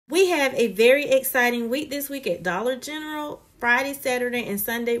have a very exciting week this week at Dollar General. Friday, Saturday, and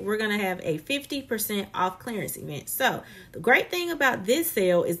Sunday, we're going to have a 50% off clearance event. So the great thing about this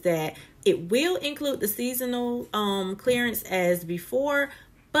sale is that it will include the seasonal clearance as before,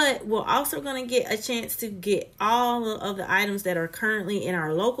 but we're also going to get a chance to get all of the items that are currently in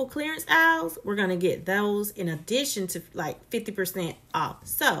our local clearance aisles. We're going to get those in addition to like 50% off.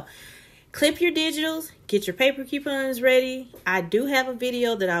 So clip your digitals, get your paper coupons ready. I do have a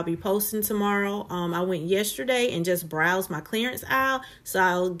video that I'll be posting tomorrow. I went yesterday and just browsed my clearance aisle, so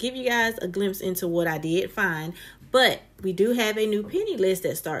I'll give you guys a glimpse into what I did find. But we do have a new penny list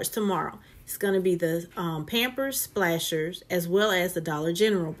that starts tomorrow. It's going to be the Pampers Splashers as well as the Dollar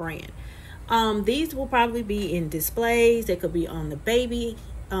General brand. These will probably be in displays. They could be on the baby,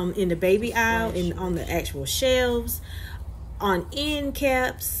 in the baby aisle, and on the actual shelves, on end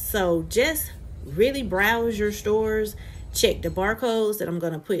caps. So just really browse your stores, check the barcodes that I'm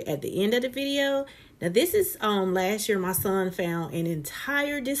going to put at the end of the video. Now this is last year my son found an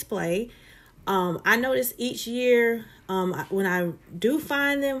entire display. I notice each year when I do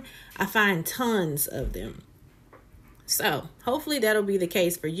find them, I find tons of them. So hopefully that'll be the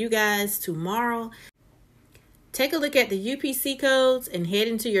case for you guys tomorrow. Take a look at the UPC codes and head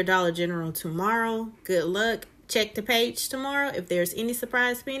into your Dollar General tomorrow. Good luck. Check the page tomorrow. If there's any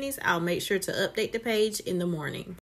surprise pennies, I'll make sure to update the page in the morning.